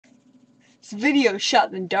This video is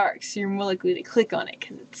shot in the dark, so you're more likely to click on it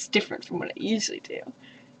because it's different from what I usually do.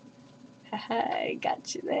 Haha, I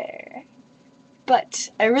got you there. But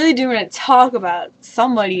I really do want to talk about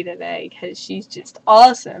somebody today because she's just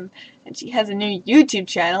awesome and she has a new YouTube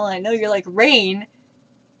channel. And I know you're like, Rain,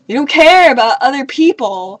 you don't care about other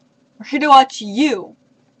people. We're here to watch you.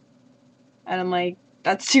 And I'm like,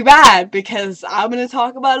 that's too bad because I'm going to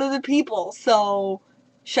talk about other people, so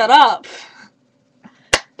shut up.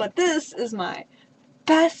 But this is one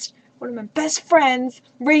of my best friends,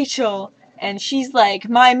 Rachel, and she's like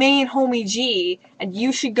my main homie G, and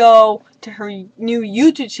you should go to her new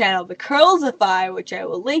YouTube channel, The Curlsify, which I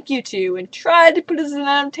will link you to, and try to put it as an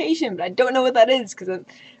annotation, but I don't know what that is,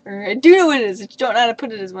 or I do know what it is, I just don't know how to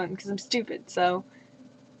put it as one, because I'm stupid, so,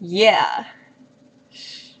 yeah.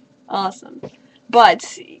 Awesome.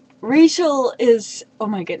 But, Rachel is, oh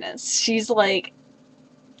my goodness, she's like,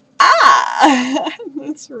 ah! That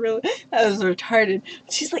was retarded.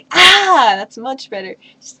 She's like, ah! That's much better.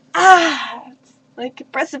 She's, ah! It's like a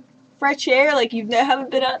breath of fresh air, like you haven't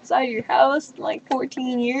been outside your house in like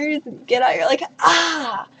 14 years, and you get out, you're like,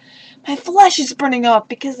 ah! My flesh is burning up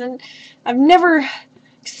because I've never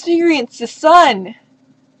experienced the sun.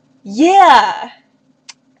 Yeah!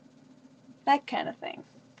 That kind of thing.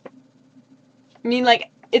 I mean, like,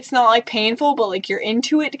 it's not like painful, but like you're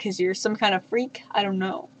into it because you're some kind of freak. I don't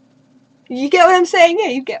know. You get what I'm saying? Yeah,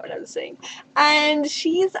 you get what I'm saying. And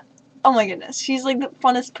she's, oh my goodness, she's like the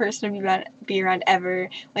funnest person to be around ever.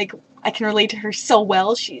 Like, I can relate to her so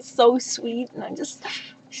well. She's so sweet, and she's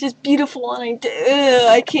just beautiful, and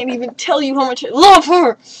I can't even tell you how much I love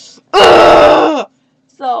her.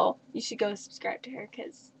 So, you should go subscribe to her,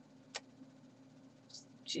 because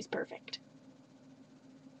she's perfect.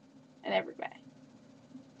 And everybody,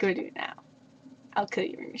 go do it now. I'll kill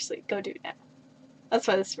you in your sleep. Go do it now. That's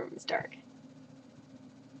why this room is dark.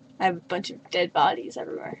 I have a bunch of dead bodies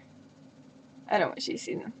everywhere. I don't want you to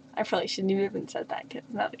see them. I probably shouldn't have even said that, because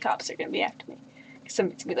now the cops are going to be after me.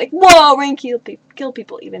 Somebody's going to be like, whoa, Rain kill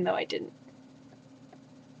people, even though I didn't.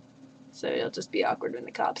 So it'll just be awkward when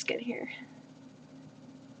the cops get here.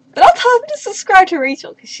 But I'll tell them to subscribe to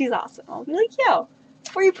Rachel, because she's awesome. I'll be like, yo,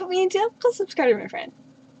 before you put me in jail, go subscribe to my friend.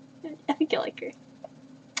 I think you'll like her.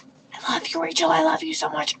 I love you, Rachel. I love you so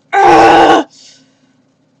much. Urgh!